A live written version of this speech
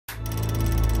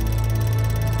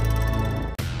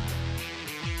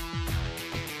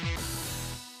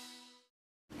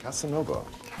Casanova.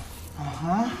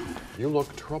 You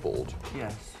look troubled.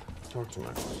 Yes. Talk to me.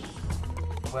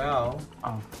 Well,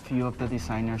 a few of the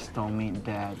designers told me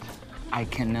that I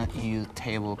cannot use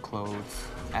tablecloths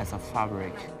as a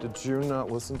fabric. Did you not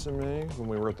listen to me when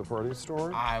we were at the party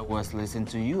store? I was listening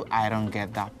to you. I don't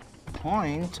get that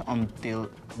point until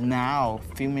now.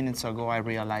 A few minutes ago, I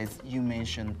realized you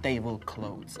mentioned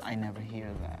tablecloths. I never hear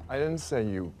that. I didn't say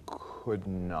you could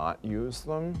not use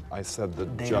them. I said the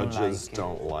They judges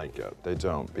don't like don't like it. They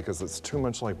don't, because it's too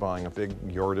much like buying a big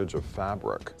yardage of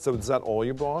fabric. So is that all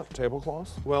you bought,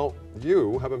 tablecloths? Well,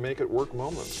 you have a make it work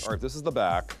moment. All right, this is the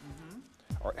back.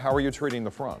 All right, how are you treating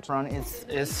the front? Front is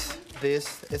this.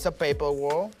 It's a paper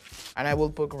wall, and I will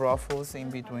put ruffles in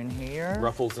between here.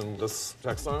 Ruffles in this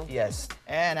textile? Yes,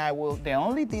 and I will. The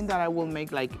only thing that I will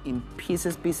make like in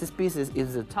pieces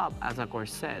is the top as a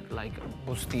corset, like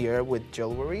bustier with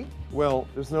jewelry. Well,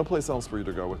 there's no place else for you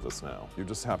to go with this now. You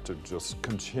just have to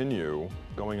continue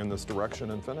going in this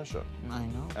direction and finish it. I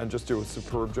know. And just do a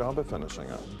superb job of finishing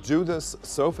it. Do this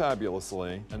so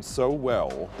fabulously and so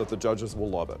well that the judges will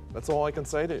love it. That's all I can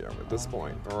say to you at this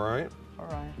point, all right? All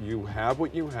right. You have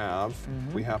what you have.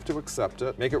 We have to accept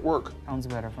it. Make it work, Sounds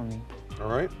better for me. all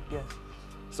right? Yes.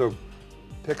 So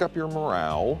pick up your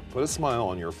morale, put a smile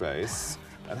on your face,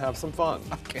 and have some fun,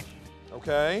 Okay.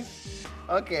 okay?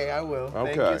 Okay, I will.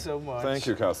 Okay. Thank you so much. Thank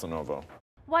you, Casanova.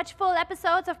 Watch full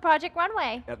episodes of Project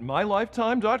Runway At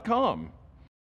mylifetime.com.